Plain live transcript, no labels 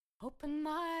Open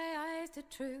my eyes to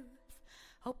truth,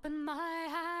 open my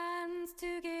hands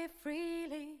to give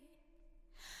freely.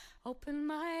 Open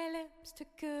my lips to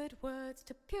good words,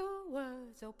 to pure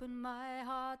words, open my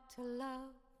heart to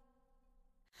love.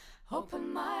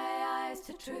 Open my eyes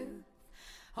to truth,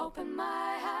 open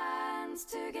my hands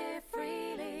to give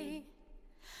freely.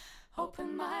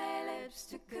 Open my lips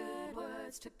to good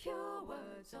words, to pure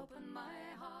words, open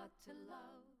my heart to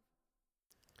love.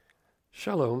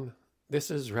 Shalom, this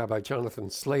is Rabbi Jonathan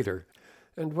Slater,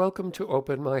 and welcome to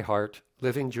Open My Heart,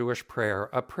 Living Jewish Prayer,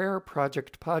 a prayer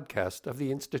project podcast of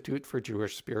the Institute for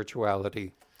Jewish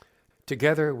Spirituality.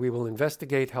 Together, we will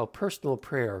investigate how personal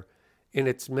prayer, in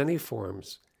its many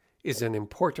forms, is an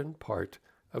important part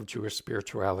of Jewish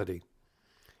spirituality.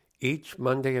 Each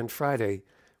Monday and Friday,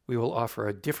 we will offer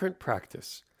a different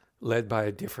practice, led by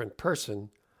a different person,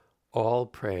 all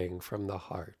praying from the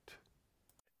heart.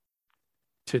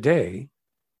 Today,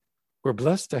 we're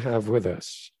blessed to have with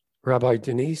us Rabbi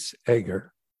Denise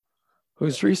Eger,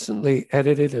 who's recently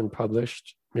edited and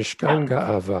published Mishkan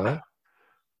Ga'ava,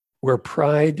 Where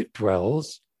Pride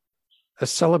Dwells, a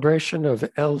celebration of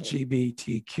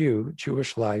LGBTQ,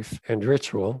 Jewish life and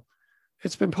ritual.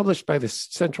 It's been published by the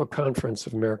Central Conference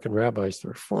of American Rabbis, the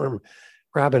Reform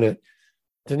Rabbinate.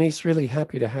 Denise, really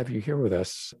happy to have you here with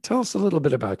us. Tell us a little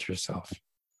bit about yourself.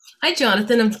 Hi,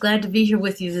 Jonathan. I'm glad to be here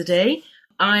with you today.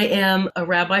 I am a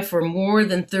rabbi for more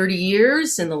than 30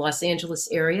 years in the Los Angeles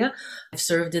area. I've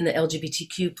served in the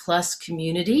LGBTQ plus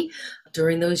community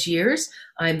during those years.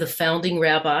 I'm the founding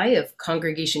rabbi of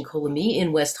Congregation Kol Ami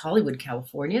in West Hollywood,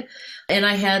 California. And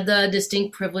I had the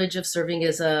distinct privilege of serving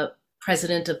as a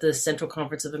president of the Central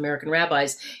Conference of American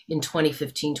Rabbis in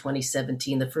 2015,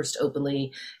 2017, the first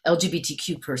openly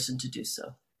LGBTQ person to do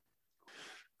so.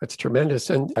 That's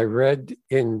tremendous. And I read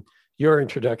in your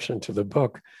introduction to the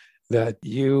book that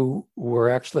you were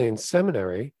actually in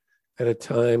seminary at a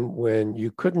time when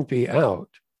you couldn't be out,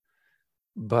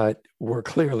 but were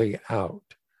clearly out.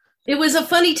 It was a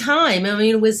funny time. I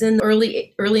mean, it was in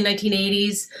early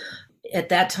 1980s. At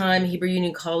that time, Hebrew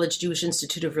Union College Jewish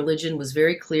Institute of Religion was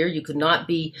very clear. You could not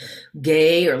be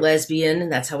gay or lesbian, and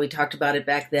that's how we talked about it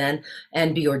back then,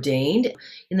 and be ordained.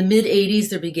 In the mid-80s,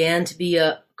 there began to be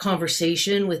a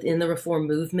conversation within the Reform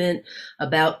movement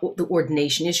about the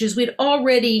ordination issues. We'd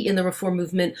already, in the Reform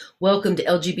movement, welcomed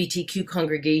LGBTQ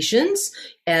congregations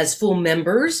as full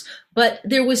members, but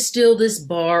there was still this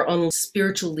bar on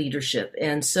spiritual leadership.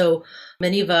 And so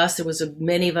many of us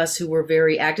who were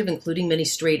very active, including many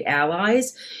straight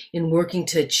allies, in working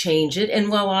to change it. And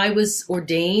while I was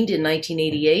ordained in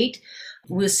 1988,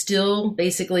 was still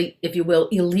basically, if you will,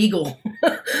 illegal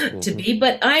to be.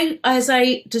 But as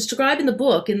I describe in the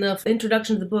book, in the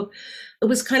introduction to the book, it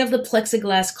was kind of the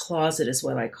plexiglass closet is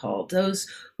what I called. Those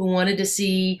who wanted to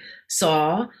see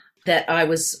saw that I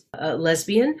was a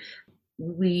lesbian.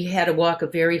 We had to walk a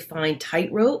very fine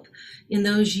tightrope in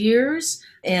those years.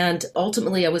 And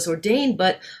ultimately I was ordained,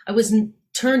 but I was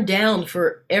turned down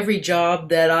for every job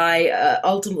that I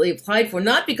ultimately applied for,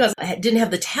 not because I didn't have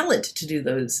the talent to do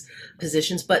those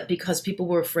positions, but because people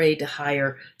were afraid to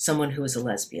hire someone who was a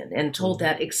lesbian, and told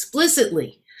that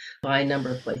explicitly by a number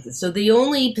of places. So the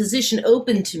only position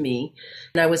open to me,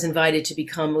 and I was invited to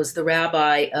become, was the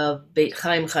rabbi of Beit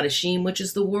Chaim Chadashim, which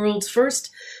is the world's first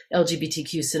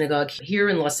LGBTQ synagogue here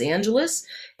in Los Angeles,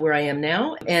 where I am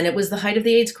now. And it was the height of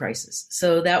the AIDS crisis.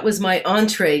 So that was my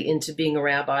entree into being a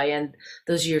rabbi. And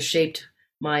those years shaped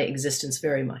my existence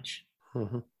very much.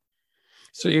 Mm-hmm.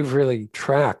 So you've really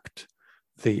tracked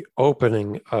the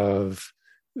opening of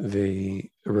the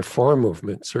Reform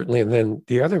movement, certainly, and then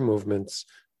the other movements,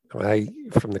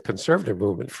 from the conservative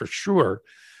movement for sure,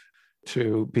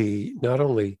 to be not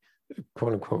only,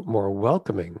 quote unquote, more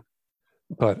welcoming,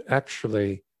 but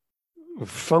actually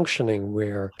functioning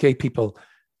where gay people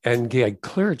and gay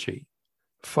clergy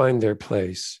find their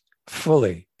place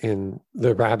fully in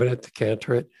the rabbinate, the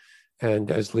cantorate, and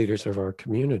as leaders of our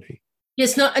community.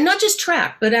 Yes, not just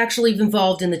track, but actually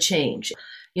involved in the change.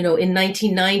 You know, in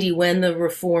 1990, when the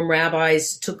Reform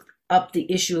rabbis took up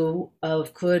the issue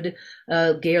of could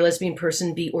a gay or lesbian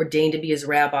person be ordained to be his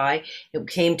rabbi, it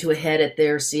came to a head at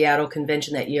their Seattle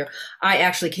convention that year. I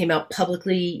actually came out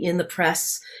publicly in the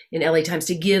press in LA Times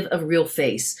to give a real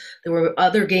face. There were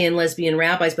other gay and lesbian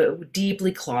rabbis, but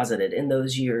deeply closeted in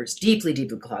those years, deeply,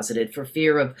 deeply closeted for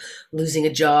fear of losing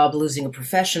a job, losing a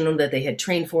profession that they had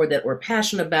trained for, that were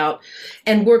passionate about,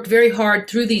 and worked very hard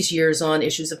through these years on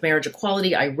issues of marriage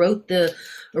equality. I wrote the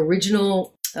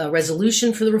original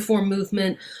resolution for the reform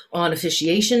movement on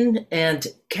officiation and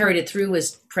carried it through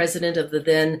as president of the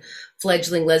then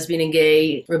fledgling lesbian and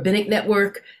gay rabbinic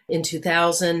network in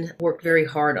 2000, worked very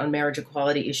hard on marriage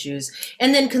equality issues,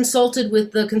 and then consulted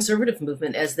with the conservative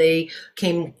movement as they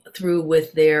came through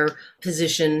with their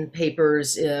position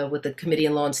papers with the Committee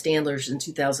on Law and Standards in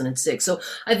 2006. So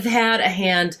I've had a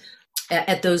hand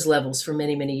at those levels for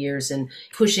many, many years in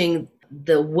pushing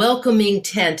the welcoming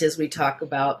tent, as we talk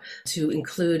about, to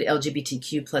include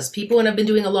LGBTQ plus people. And I've been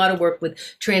doing a lot of work with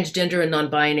transgender and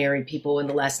non-binary people in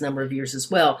the last number of years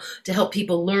as well, to help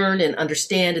people learn and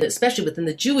understand, especially within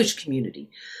the Jewish community,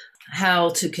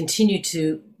 how to continue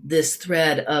to this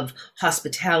thread of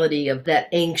hospitality, of that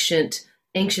ancient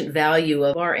value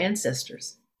of our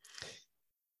ancestors.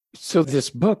 So this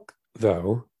book,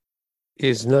 though,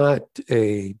 is not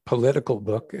a political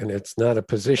book, and it's not a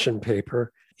position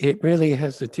paper. It really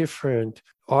has a different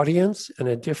audience and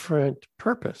a different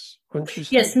purpose, wouldn't you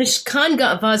say? Yes, Mishkan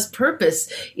Ga'ava's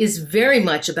purpose is very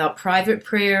much about private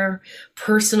prayer,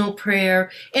 personal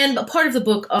prayer, and a part of the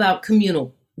book about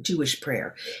communal Jewish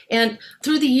prayer. And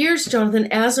through the years,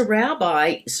 Jonathan, as a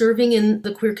rabbi serving in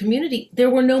the queer community,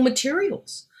 there were no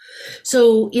materials.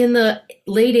 So in the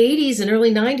late 80s and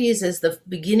early 90s, as the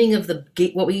beginning of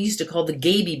what we used to call the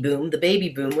baby boom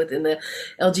within the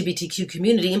LGBTQ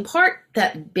community, in part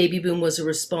that baby boom was a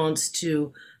response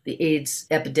to the AIDS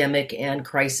epidemic and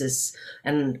crisis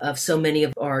and of so many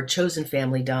of our chosen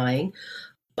family dying.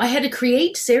 I had to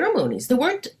create ceremonies. There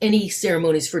weren't any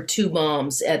ceremonies for two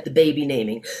moms at the baby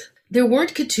naming. There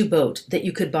weren't ketubot that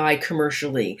you could buy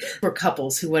commercially for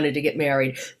couples who wanted to get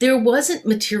married. There wasn't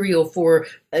material for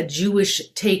a Jewish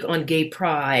take on gay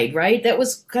pride, right? That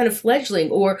was kind of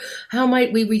fledgling. Or how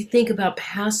might we rethink about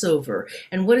Passover?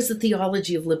 And what is the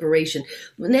theology of liberation?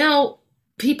 Now,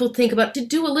 people think about to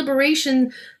do a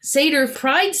liberation Seder,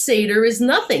 Pride Seder is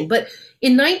nothing. But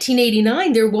in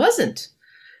 1989, there wasn't.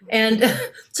 And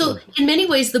so in many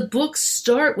ways, the book's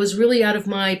start was really out of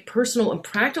my personal and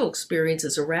practical experience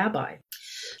as a rabbi,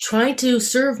 trying to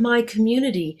serve my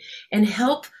community and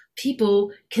help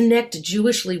people connect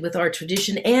Jewishly with our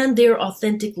tradition and their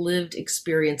authentic lived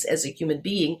experience as a human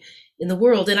being in the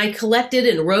world. And I collected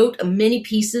and wrote many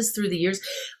pieces through the years.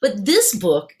 But this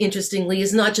book, interestingly,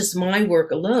 is not just my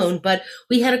work alone, but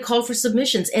we had a call for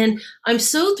submissions. And I'm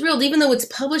so thrilled, even though it's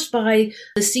published by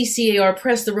the CCAR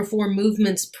Press, the Reform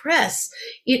Movement's press,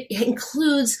 it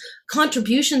includes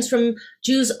contributions from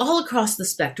Jews all across the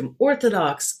spectrum: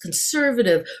 Orthodox,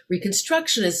 conservative,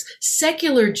 Reconstructionists,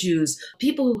 secular Jews,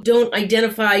 people who don't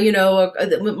identify,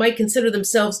 might consider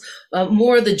themselves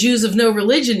more the Jews of no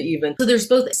religion even. So there's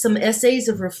both some essays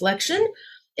of reflection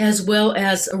as well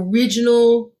as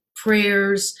original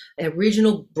prayers,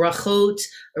 original brachot,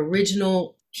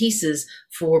 original pieces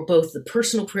for both the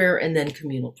personal prayer and then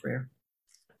communal prayer.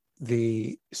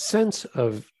 The sense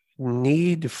of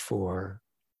need for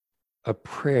a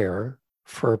prayer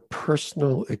for a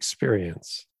personal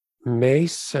experience may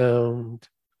sound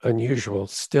unusual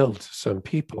still to some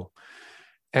people.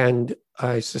 And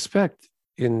I suspect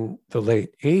in the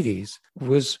late 80s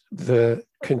was the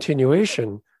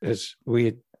continuation, as we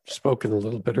had spoken a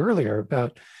little bit earlier,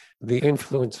 about the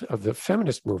influence of the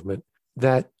feminist movement,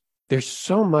 that there's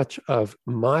so much of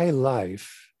my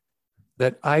life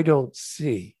that I don't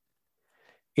see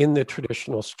in the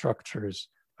traditional structures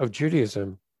of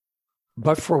Judaism,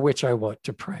 but for which I want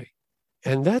to pray.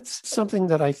 And that's something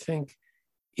that I think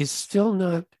is still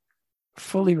not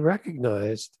fully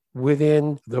recognized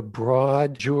within the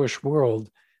broad Jewish world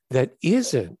that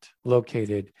isn't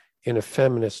located in a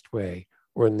feminist way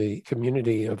or in the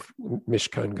community of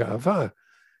Mishkan Ga'ava,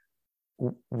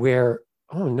 where,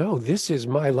 oh no, this is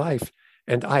my life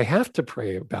and I have to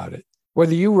pray about it.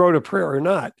 Whether you wrote a prayer or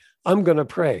not, I'm going to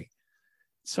pray.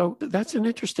 So that's an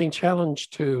interesting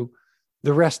challenge to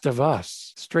the rest of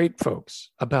us, straight folks,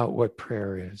 about what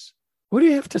prayer is. What do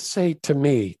you have to say to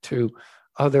me, to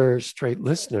other straight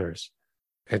listeners,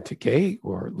 and to gay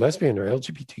or lesbian or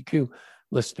LGBTQ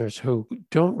listeners who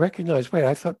don't recognize, wait,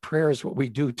 I thought prayer is what we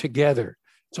do together.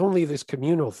 It's only this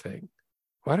communal thing.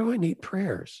 Why do I need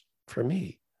prayers for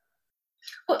me?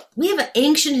 Well, we have an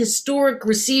ancient, historic,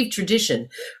 received tradition.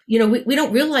 We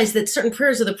don't realize that certain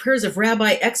prayers are the prayers of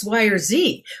Rabbi X, Y, or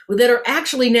Z that are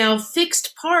actually now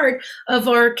fixed part of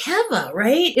our keva,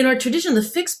 right? In our tradition, the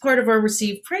fixed part of our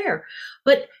received prayer.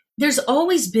 But there's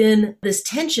always been this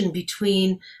tension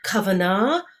between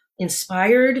kavanah,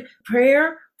 inspired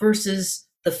prayer, versus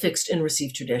the fixed and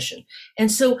received tradition.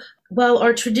 And so while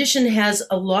our tradition has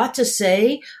a lot to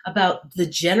say about the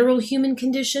general human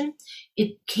condition,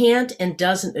 it can't and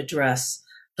doesn't address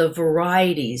the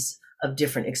varieties of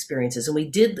different experiences. And we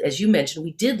did, as you mentioned,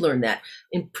 we did learn that.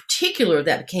 In particular,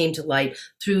 that came to light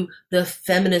through the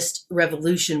feminist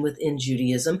revolution within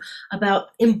Judaism about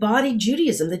embodied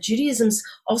Judaism, that Judaism's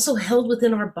also held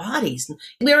within our bodies.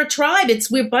 We're a tribe.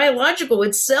 We're biological.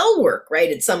 It's cell work,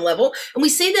 right, at some level. And we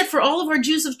say that for all of our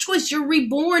Jews of choice. You're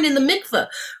reborn in the mikveh,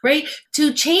 right,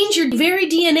 to change your very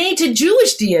DNA to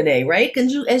Jewish DNA, right,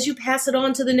 as you pass it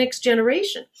on to the next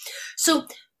generation. So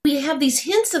we have these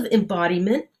hints of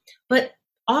embodiment, but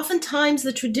oftentimes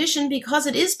the tradition, because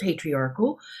it is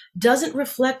patriarchal, doesn't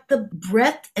reflect the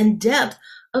breadth and depth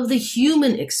of the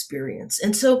human experience.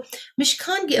 And so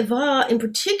Mishkan Ge'ava in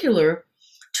particular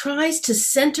tries to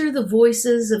center the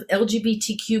voices of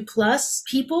LGBTQ plus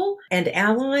people and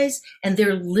allies and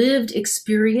their lived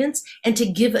experience, and to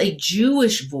give a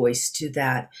Jewish voice to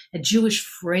that, a Jewish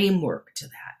framework to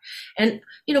that. And,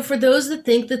 for those that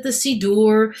think that the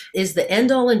Siddur is the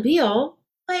end all and be all,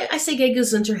 I say Geh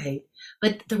Gesundheit hate.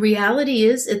 But the reality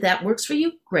is, if that works for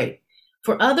you, great.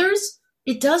 For others,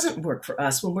 it doesn't work for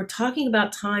us. When we're talking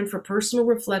about time for personal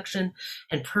reflection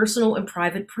and personal and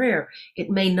private prayer, it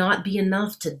may not be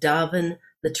enough to daven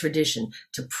the tradition,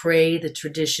 to pray the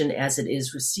tradition as it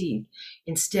is received.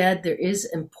 Instead, there is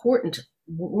important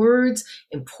words,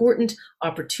 important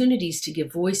opportunities to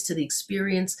give voice to the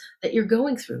experience that you're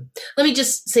going through. Let me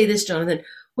just say this, Jonathan.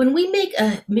 When we make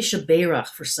a mishaberach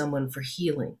for someone for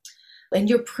healing, and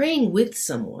you're praying with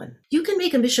someone, you can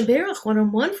make a mishaberach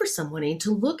one-on-one for someone, and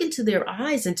to look into their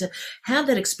eyes and to have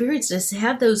that experience, to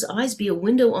have those eyes be a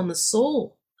window on the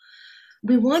soul.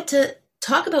 We want to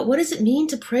talk about, what does it mean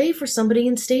to pray for somebody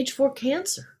in stage 4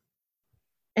 cancer?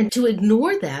 And to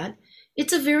ignore that,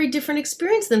 it's a very different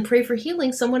experience than pray for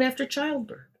healing someone after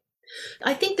childbirth.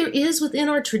 I think there is within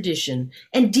our tradition,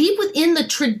 and deep within the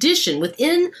tradition,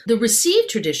 within the received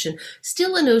tradition,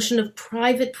 still a notion of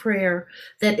private prayer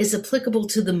that is applicable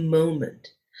to the moment.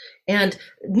 And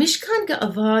Mishkan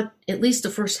Ge'ava, at least the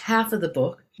first half of the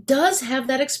book, does have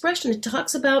that expression. It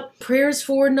talks about prayers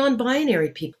for non-binary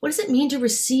people. What does it mean to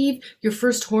receive your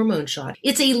first hormone shot?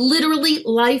 It's a literally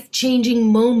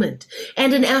life-changing moment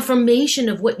and an affirmation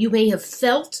of what you may have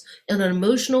felt on an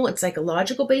emotional and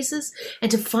psychological basis,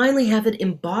 and to finally have it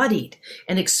embodied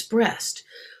and expressed.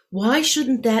 Why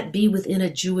shouldn't that be within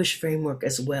a Jewish framework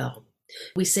as well?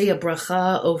 We say a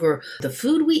bracha over the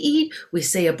food we eat. We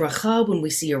say a bracha when we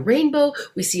see a rainbow.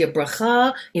 We see a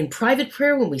bracha in private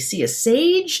prayer when we see a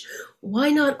sage. Why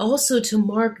not also to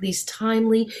mark these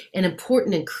timely and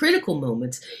important and critical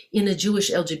moments in a Jewish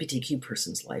LGBTQ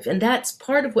person's life? And that's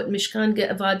part of what Mishkan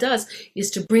Ge'ava does, is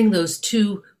to bring those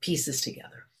two pieces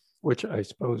together. Which I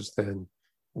suppose then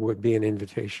would be an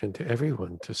invitation to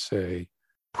everyone to say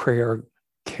prayer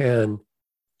can,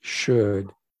 should,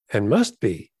 and must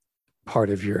be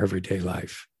part of your everyday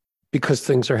life, because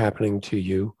things are happening to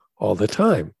you all the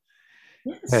time.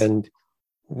 Yes. And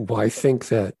why think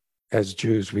that as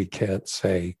Jews we can't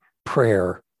say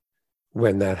prayer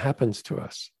when that happens to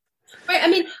us? Right. I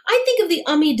mean, I think of the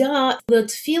Amidah, the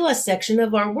Tefillah section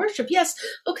of our worship. Yes,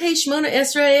 okay, Shemona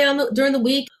Esrei during the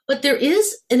week, but there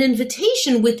is an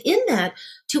invitation within that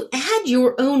to add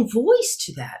your own voice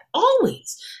to that.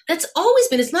 Always. That's always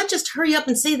been. It's not just hurry up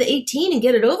and say the 18 and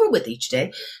get it over with each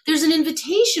day. There's an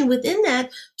invitation within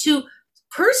that to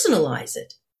personalize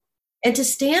it and to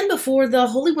stand before the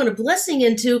Holy One of Blessing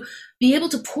and to be able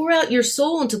to pour out your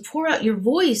soul and to pour out your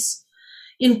voice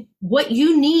in what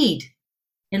you need.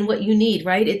 And what you need,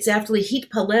 right? It's actually hit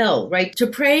palel, right? To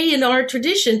pray in our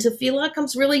tradition, tefillah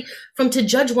comes really from to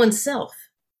judge oneself.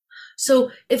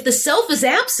 So if the self is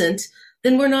absent,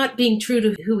 then we're not being true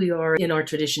to who we are in our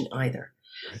tradition either.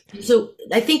 So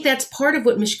I think that's part of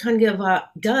what Mishkan Ge'ava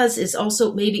does, is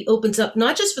also maybe opens up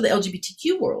not just for the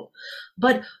LGBTQ world,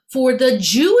 but for the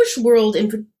Jewish world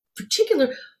in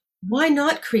particular. Why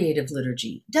not creative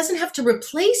liturgy? It doesn't have to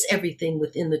replace everything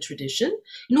within the tradition,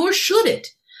 nor should it.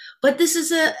 But this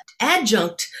is an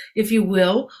adjunct, if you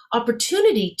will,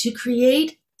 opportunity to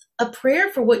create a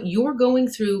prayer for what you're going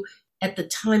through at the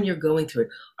time you're going through it.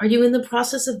 Are you in the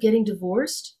process of getting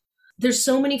divorced? There's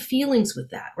so many feelings with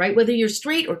that, right? Whether you're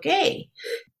straight or gay.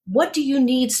 What do you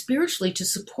need spiritually to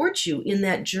support you in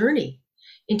that journey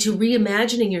into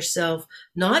reimagining yourself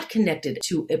not connected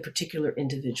to a particular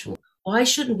individual? Why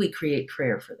shouldn't we create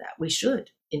prayer for that? We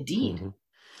should, indeed. Mm-hmm.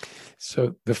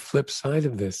 So the flip side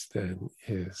of this then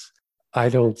is, I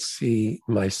don't see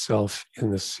myself in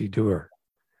the Siddur.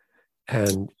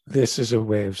 And this is a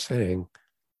way of saying,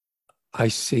 I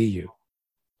see you.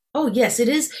 Oh, yes, it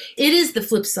is. It is the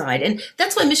flip side. And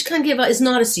that's why Mishkan Ge'ava is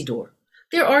not a Siddur.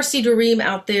 There are Siddurim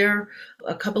out there.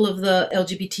 A couple of the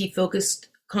LGBT-focused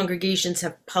congregations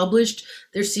have published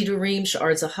their Sidurim.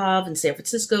 Sha'ar Zahav in San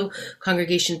Francisco,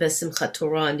 Congregation Beth Simchat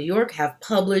Torah in New York have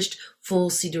published full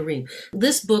Sidurim.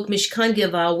 This book, Mishkan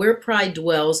Geva, Where Pride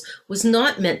Dwells, was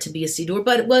not meant to be a Sidur,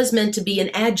 but it was meant to be an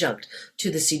adjunct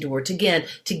to the Sidur,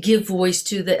 to give voice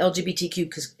to the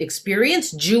LGBTQ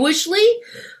experience Jewishly,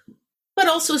 but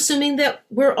also assuming that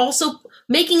we're also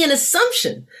making an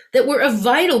assumption that we're a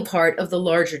vital part of the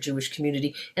larger Jewish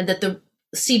community, and that the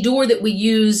Sidur that we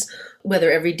use,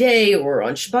 whether every day or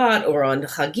on Shabbat or on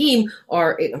Chagim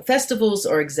or festivals,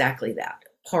 are exactly that,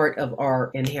 part of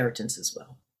our inheritance as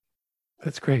well.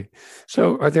 That's great.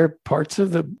 So are there parts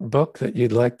of the book that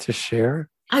you'd like to share?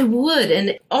 I would,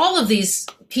 and all of these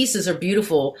pieces are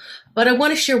beautiful, but I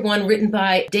want to share one written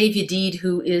by Dave Yedid,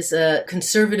 who is a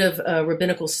conservative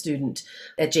rabbinical student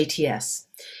at JTS.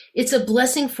 It's a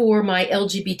blessing for my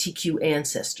LGBTQ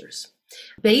ancestors,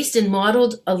 based and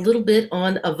modeled a little bit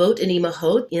on Avot and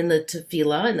Imahot in the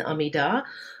Tefillah and the Amidah.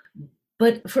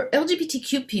 But for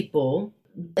LGBTQ people,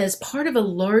 as part of a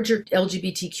larger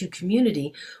LGBTQ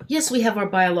community, yes, we have our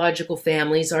biological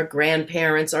families, our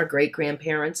grandparents, our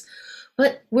great-grandparents,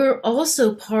 but we're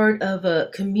also part of a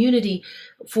community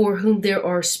for whom there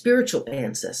are spiritual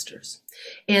ancestors.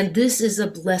 And this is a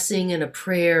blessing and a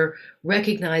prayer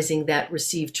recognizing that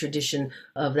received tradition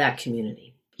of that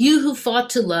community. You who fought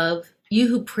to love, you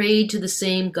who prayed to the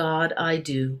same God I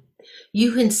do,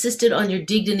 you who insisted on your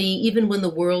dignity even when the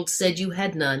world said you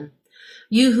had none,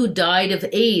 you who died of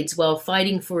AIDS while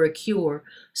fighting for a cure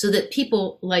so that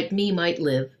people like me might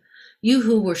live, you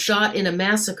who were shot in a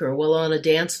massacre while on a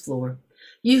dance floor,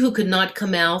 you who could not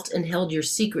come out and held your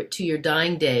secret to your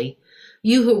dying day,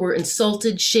 you who were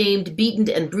insulted, shamed, beaten,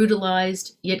 and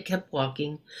brutalized, yet kept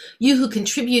walking, you who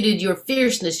contributed your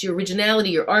fierceness, your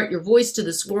originality, your art, your voice to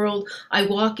this world, I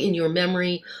walk in your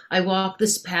memory. I walk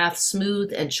this path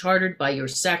smooth and chartered by your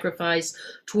sacrifice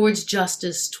towards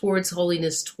justice, towards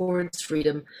holiness, towards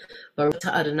freedom. Baruch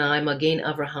Adonai, Magen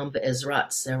Avraham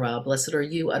ve'ezrat Sarah. Blessed are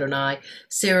you, Adonai,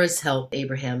 Sarah's help,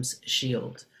 Abraham's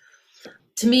shield.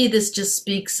 To me, this just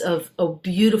speaks of a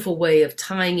beautiful way of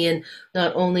tying in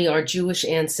not only our Jewish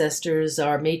ancestors,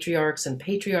 our matriarchs and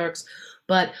patriarchs,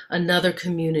 but another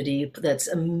community that's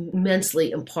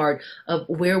immensely a part of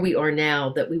where we are now,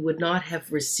 that we would not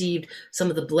have received some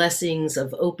of the blessings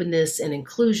of openness and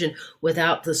inclusion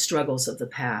without the struggles of the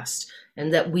past,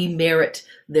 and that we merit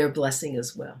their blessing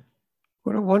as well.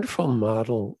 What a wonderful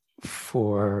model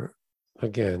for,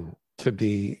 again, to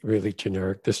be really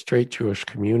generic, the straight Jewish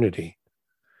community.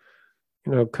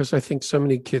 You know, because I think so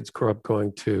many kids grow up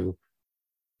going to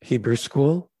Hebrew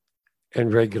school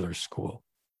and regular school.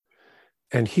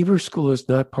 And Hebrew school is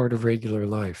not part of regular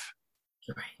life.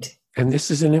 Right. And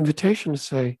this is an invitation to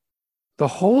say, the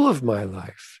whole of my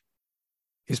life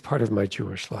is part of my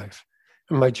Jewish life.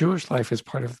 And my Jewish life is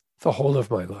part of the whole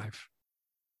of my life.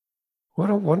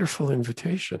 What a wonderful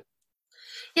invitation.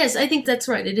 Yes, I think that's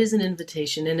right. It is an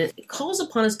invitation, and it calls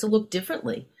upon us to look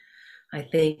differently, I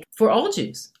think, for all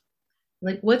Jews.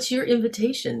 Like, what's your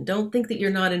invitation? Don't think that you're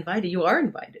not invited. You are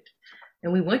invited,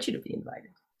 and we want you to be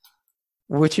invited.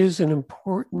 Which is an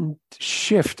important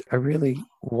shift. I really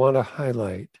want to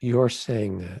highlight your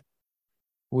saying that.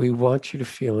 We want you to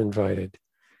feel invited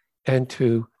and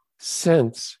to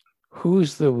sense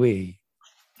who's the we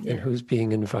and who's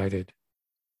being invited.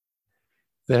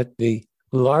 That the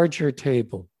larger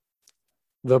table,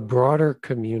 the broader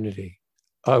community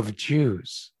of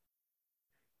Jews,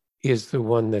 is the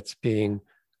one that's being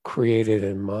created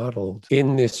and modeled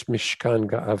in this Mishkan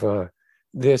Ga'ava,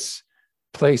 this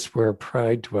place where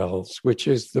pride dwells, which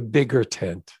is the bigger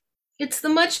tent. It's the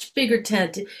much bigger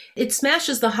tent. It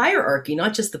smashes the hierarchy,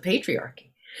 not just the patriarchy,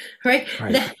 right?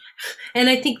 And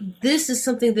I think this is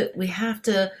something that we have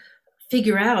to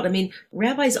figure out. I mean,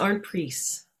 rabbis aren't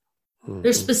priests. Mm-hmm.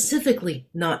 They're specifically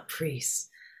not priests.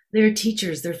 They're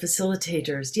teachers, they're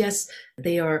facilitators. Yes,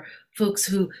 they are folks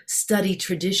who study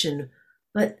tradition,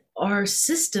 but our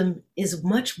system is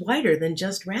much wider than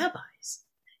just rabbis,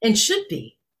 and should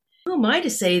be. Who am I to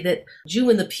say that Jew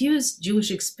in the pews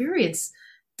Jewish experience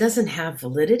doesn't have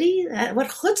validity?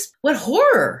 What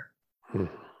horror!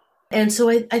 And so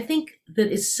I think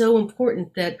that it's so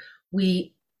important that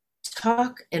we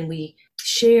talk and we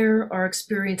share our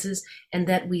experiences, and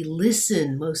that we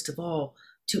listen, most of all,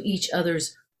 to each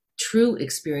other's true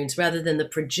experience rather than the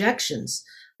projections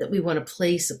that we want to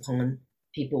place upon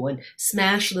people and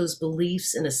smash those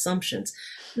beliefs and assumptions.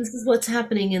 This is what's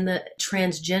happening in the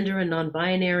transgender and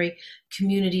non-binary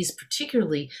communities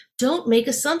particularly. Don't make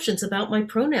assumptions about my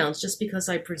pronouns just because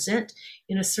I present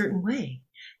in a certain way.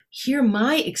 Hear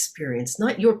my experience,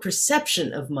 not your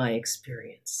perception of my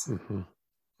experience. Mm-hmm.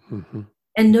 Mm-hmm.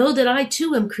 And know that I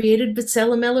too am created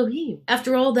B'Tselem Elohim.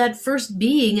 After all, that first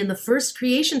being in the first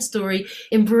creation story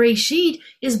in Bereshit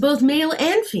is both male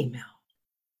and female.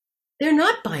 They're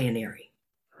not binary.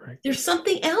 Right. There's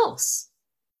something else.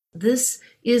 This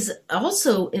is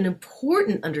also an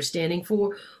important understanding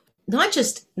for not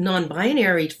just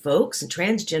non-binary folks and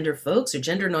transgender folks or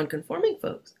gender non-conforming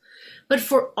folks, but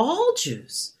for all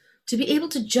Jews to be able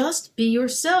to just be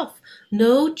yourself.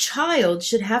 No child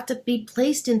should have to be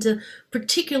placed into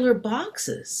particular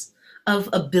boxes of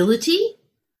ability,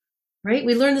 right?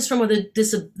 We learn this from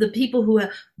the people who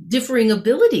have differing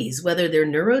abilities, whether they're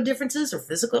neuro differences or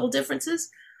physical differences.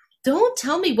 Don't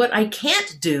tell me what I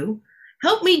can't do.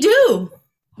 Help me do.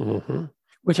 Mm-hmm.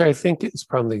 Which I think is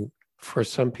probably for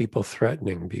some people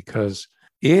threatening, because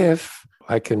if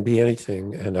I can be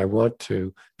anything and I want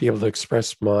to be able to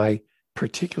express my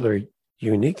particular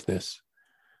uniqueness,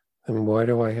 then why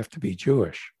do I have to be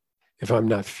Jewish if I'm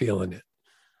not feeling it?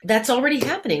 That's already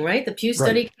happening, right? The Pew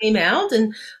study came out,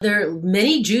 and there are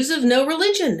many Jews of no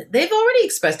religion. They've already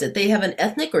expressed it. They have an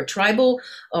ethnic or tribal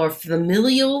or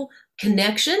familial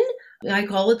connection. I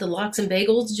call it the lox and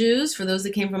bagels Jews, for those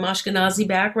that came from Ashkenazi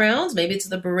backgrounds. Maybe it's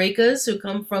the Berekas who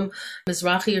come from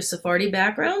Mizrahi or Sephardi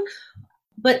background,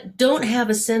 but don't have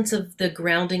a sense of the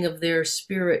grounding of their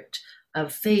spirit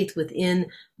of faith within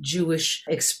Jewish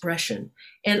expression.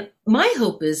 And my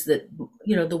hope is that,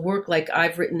 the work like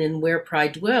I've written in Where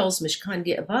Pride Dwells, Mishkan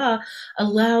Ge'ava,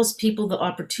 allows people the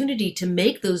opportunity to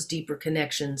make those deeper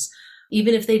connections,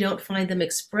 even if they don't find them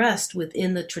expressed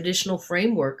within the traditional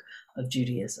framework of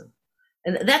Judaism.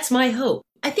 And that's my hope.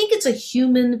 I think it's a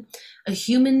human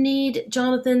need,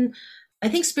 Jonathan. I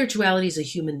think spirituality is a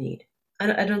human need.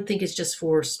 I don't think it's just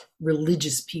for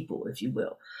religious people, if you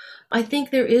will. I think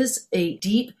there is a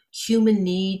deep human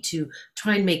need to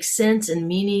try and make sense and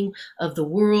meaning of the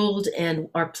world and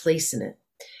our place in it.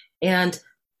 And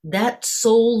that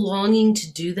soul longing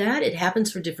to do that, it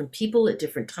happens for different people at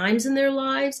different times in their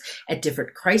lives, at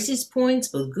different crisis points,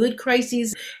 both good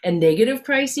crises and negative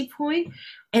crisis point.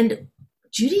 And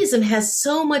Judaism has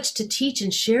so much to teach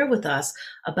and share with us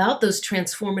about those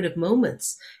transformative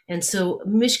moments. And so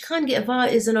Mishkan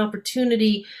Ge'ava is an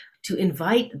opportunity to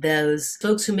invite those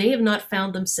folks who may have not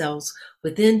found themselves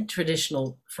within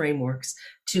traditional frameworks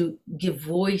to give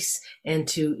voice and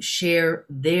to share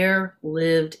their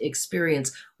lived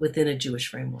experience within a Jewish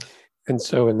framework. And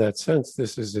so in that sense,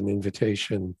 this is an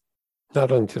invitation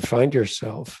not only to find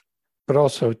yourself, but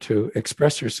also to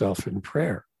express yourself in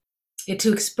prayer.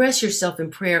 To express yourself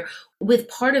in prayer with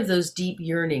part of those deep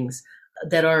yearnings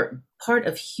that are part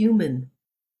of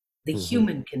the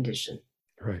human condition.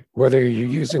 Right. Whether you're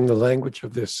using the language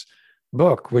of this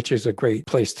book, which is a great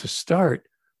place to start,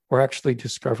 or actually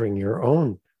discovering your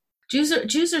own. Jews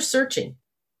are searching.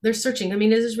 They're searching. I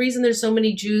mean, there's a reason there's so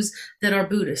many Jews that are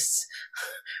Buddhists.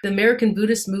 The American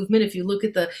Buddhist movement, if you look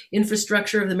at the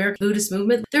infrastructure of the American Buddhist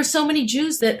movement, there's so many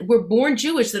Jews that were born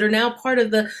Jewish that are now part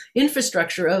of the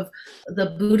infrastructure of the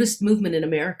Buddhist movement in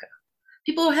America.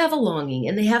 People have a longing,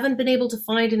 and they haven't been able to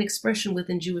find an expression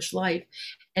within Jewish life.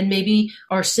 And maybe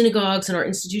our synagogues and our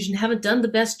institutions haven't done the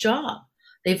best job.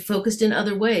 They've focused in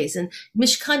other ways. And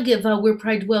Mishkan Ge'ava, Where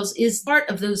Pride Dwells, is part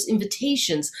of those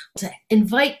invitations to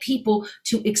invite people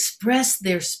to express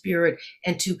their spirit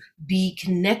and to be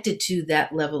connected to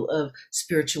that level of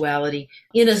spirituality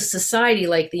in a society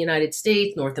like the United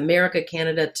States, North America,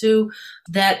 Canada too,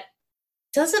 that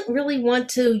doesn't really want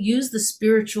to use the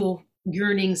spiritual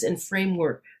yearnings and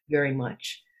framework very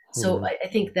much. So I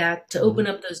think that to open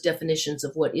up those definitions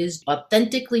of what is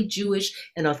authentically Jewish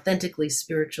and authentically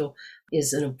spiritual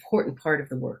is an important part of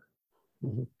the work.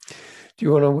 Mm-hmm. Do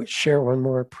you want to share one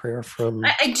more prayer from?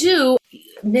 I do.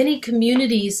 Many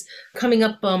communities coming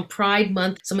up on Pride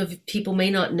Month, some of people may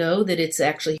not know that it's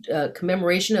actually a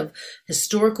commemoration of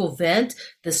historical event,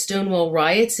 the Stonewall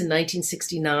riots in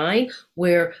 1969,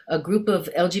 where a group of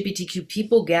LGBTQ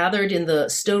people gathered in the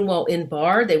Stonewall Inn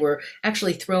bar. They were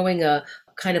actually throwing a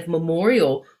kind of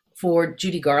memorial for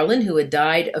Judy Garland, who had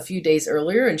died a few days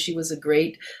earlier, and she was a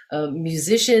great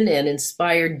musician and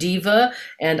inspired diva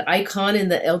and icon in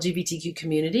the LGBTQ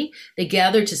community. They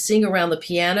gathered to sing around the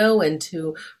piano and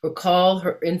to recall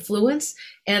her influence.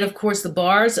 And of course, the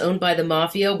bars owned by the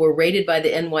mafia were raided by the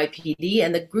NYPD.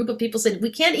 And the group of people said, we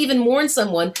can't even mourn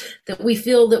someone that we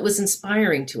feel that was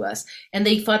inspiring to us. And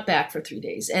they fought back for 3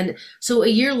 days. And so a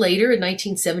year later, in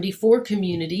 1974,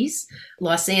 communities,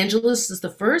 Los Angeles is the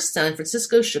first, San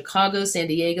Francisco, Chicago, San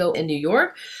Diego, and New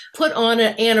York, put on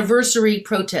an anniversary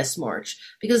protest march,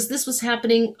 because this was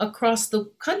happening across the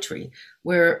country,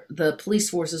 where the police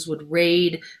forces would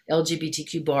raid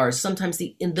LGBTQ bars, sometimes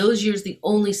in those years, the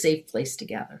only safe place to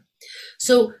gather.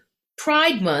 So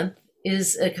Pride Month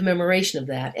is a commemoration of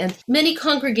that. And many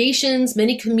congregations,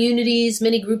 many communities,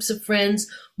 many groups of friends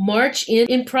march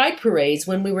in pride parades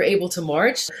when we were able to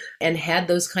march and had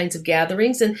those kinds of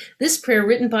gatherings. And this prayer,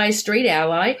 written by a straight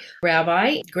ally,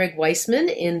 Rabbi Greg Weissman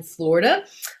in Florida,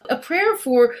 a prayer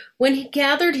for when he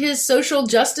gathered his social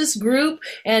justice group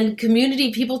and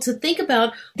community people to think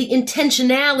about the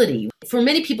intentionality. For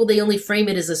many people, they only frame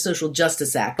it as a social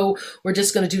justice act. Oh, we're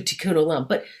just going to do Tikkun Olam.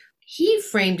 But he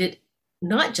framed it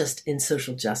not just in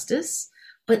social justice,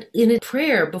 but in a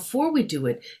prayer before we do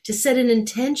it, to set an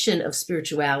intention of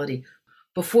spirituality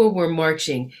before we're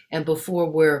marching and before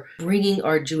we're bringing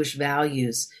our Jewish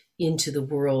values into the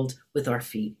world with our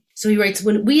feet. So he writes,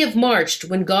 when we have marched,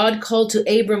 when God called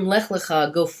to Abram, Lech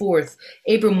Lecha, go forth,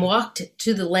 Abram walked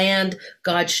to the land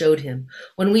God showed him.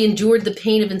 When we endured the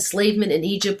pain of enslavement in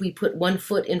Egypt, we put one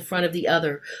foot in front of the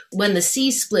other. When the sea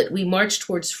split, we marched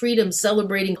towards freedom,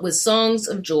 celebrating with songs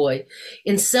of joy.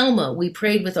 In Selma, we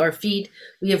prayed with our feet.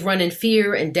 We have run in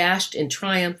fear and dashed in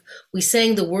triumph. We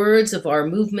sang the words of our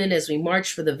movement as we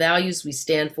marched for the values we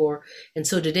stand for. And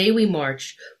so today we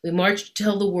march. We march to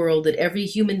tell the world that every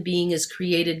human being is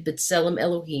created B'Tselem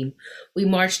Elohim. We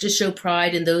march to show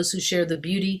pride in those who share the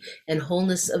beauty and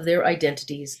wholeness of their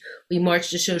identities. We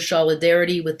march to show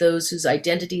solidarity with those whose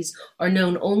identities are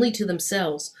known only to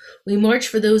themselves. We march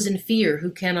for those in fear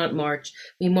who cannot march.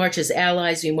 We march as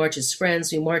allies. We march as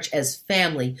friends. We march as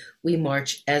family. We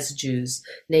march as Jews.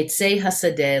 Neitzei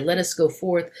Hasadeh, let us go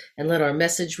forth and let our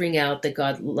message ring out that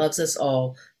God loves us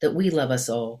all, that we love us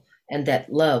all, and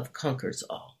that love conquers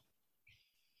all.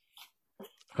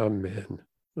 Amen.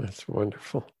 That's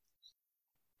wonderful.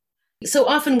 So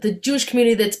often the Jewish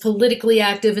community that's politically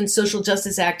active and social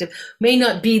justice active may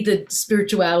not be the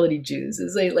spirituality Jews,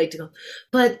 as they like to call.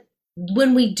 But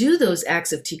when we do those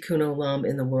acts of Tikkun Olam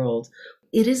in the world,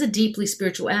 it is a deeply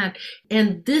spiritual act.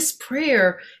 And this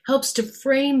prayer helps to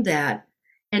frame that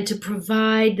and to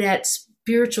provide that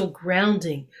spiritual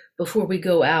grounding before we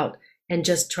go out and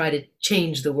just try to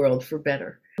change the world for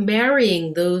better.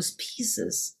 Marrying those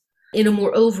pieces in a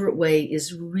more overt way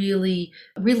is really,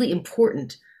 really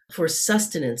important for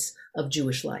sustenance of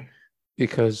Jewish life.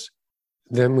 Because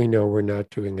then we know we're not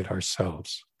doing it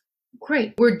ourselves.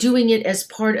 Great. We're doing it as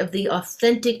part of the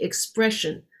authentic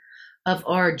expression of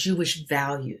our Jewish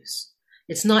values.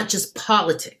 It's not just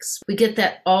politics. We get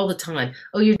that all the time.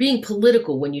 Oh, you're being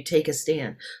political when you take a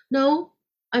stand. No,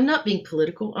 I'm not being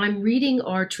political. I'm reading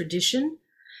our tradition,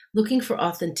 looking for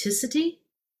authenticity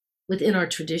within our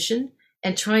tradition,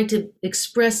 and trying to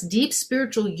express deep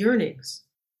spiritual yearnings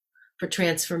for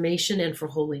transformation and for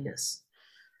holiness.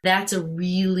 That's a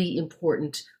really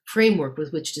important framework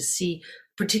with which to see,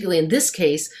 particularly in this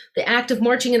case, the act of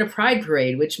marching in a pride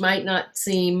parade, which might not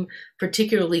seem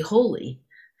particularly holy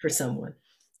for someone.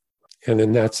 And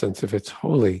in that sense, if it's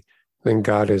holy, then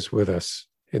God is with us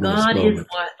in this moment.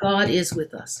 God is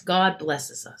with us. God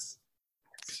blesses us.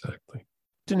 Exactly.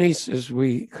 Denise, as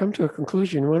we come to a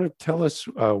conclusion, you want to tell us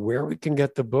where we can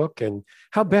get the book and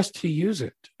how best to use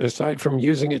it, aside from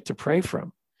using it to pray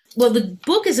from? Well, the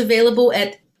book is available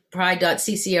at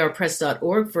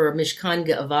pride.ccrpress.org for Mishkan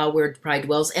Ge'avah, where pride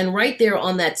dwells. And right there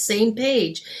on that same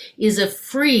page is a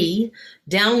free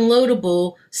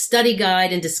downloadable study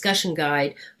guide and discussion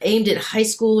guide aimed at high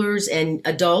schoolers and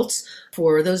adults.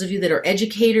 For those of you that are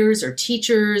educators or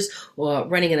teachers or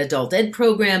running an adult ed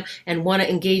program and want to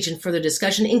engage in further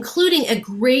discussion, including a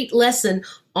great lesson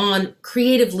on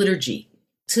creative liturgy.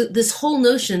 To this whole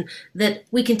notion that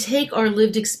we can take our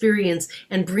lived experience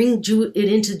and bring it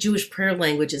into Jewish prayer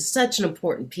language is such an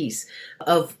important piece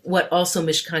of what also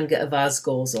Mishkan Ge'avah's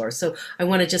goals are. So I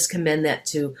want to just commend that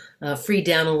to a free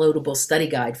downloadable study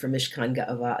guide for Mishkan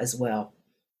Ge'avah as well.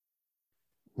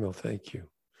 Well, thank you.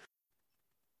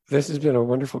 This has been a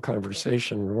wonderful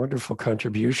conversation, a wonderful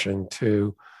contribution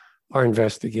to our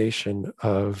investigation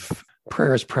of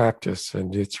prayer as practice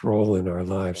and its role in our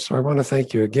lives. So I want to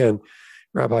thank you again,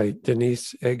 Rabbi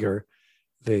Denise Eger,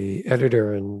 the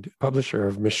editor and publisher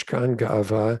of Mishkan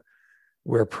Ge'avah,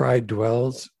 Where Pride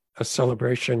Dwells, a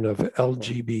celebration of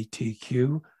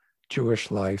LGBTQ,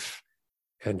 Jewish life,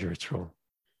 and its role.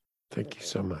 Thank you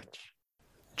so much.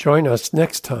 Join us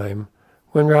next time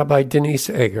when Rabbi Denise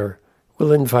Eger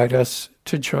will invite us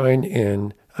to join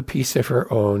in a piece of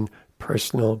her own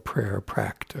personal prayer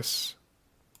practice.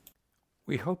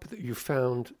 We hope that you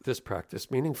found this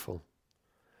practice meaningful.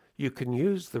 You can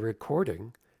use the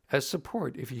recording as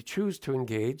support if you choose to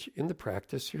engage in the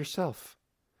practice yourself,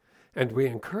 and we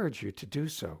encourage you to do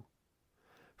so.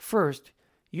 First,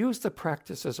 use the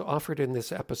practice as offered in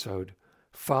this episode,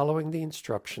 following the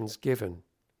instructions given.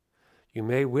 You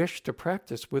may wish to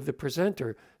practice with the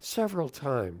presenter several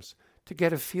times to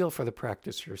get a feel for the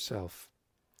practice yourself.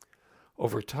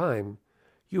 Over time,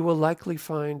 you will likely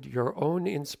find your own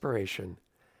inspiration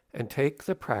and take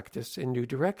the practice in new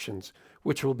directions,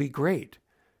 which will be great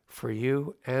for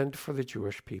you and for the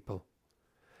Jewish people.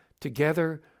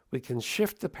 Together, we can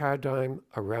shift the paradigm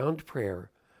around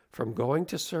prayer from going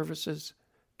to services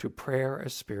to prayer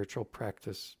as spiritual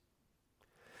practice.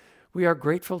 We are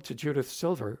grateful to Judith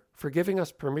Silver for giving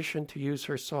us permission to use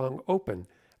her song Open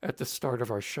at the start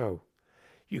of our show.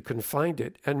 You can find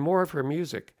it and more of her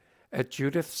music at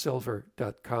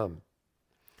judithsilver.com.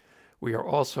 We are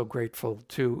also grateful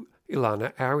to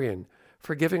Ilana Arian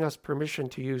for giving us permission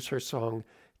to use her song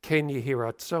Ken Yehi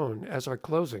Ratzon as our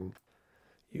closing.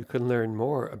 You can learn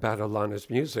more about Ilana's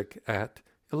music at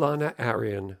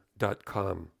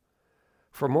ilanaarian.com.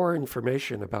 For more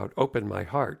information about Open My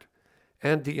Heart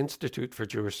and the Institute for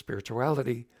Jewish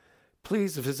Spirituality,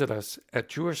 please visit us at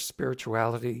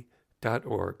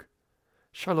jewishspirituality.org.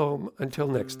 Shalom until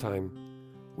next time.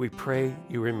 We pray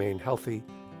you remain healthy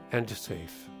and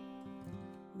safe.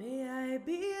 May I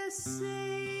be safe.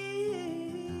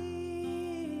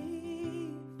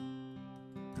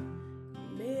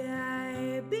 May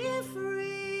I be free.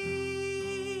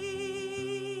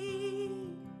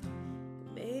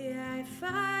 May I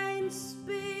find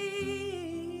space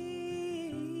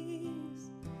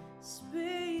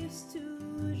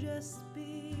to just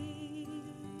be.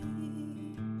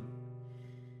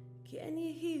 Can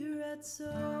you hear that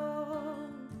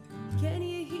song? Can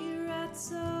you hear that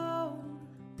song?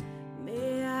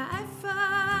 May I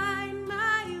find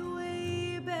my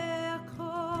way back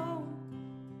home.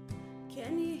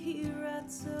 Can you hear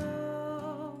that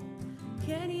song?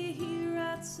 Can you hear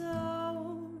that song?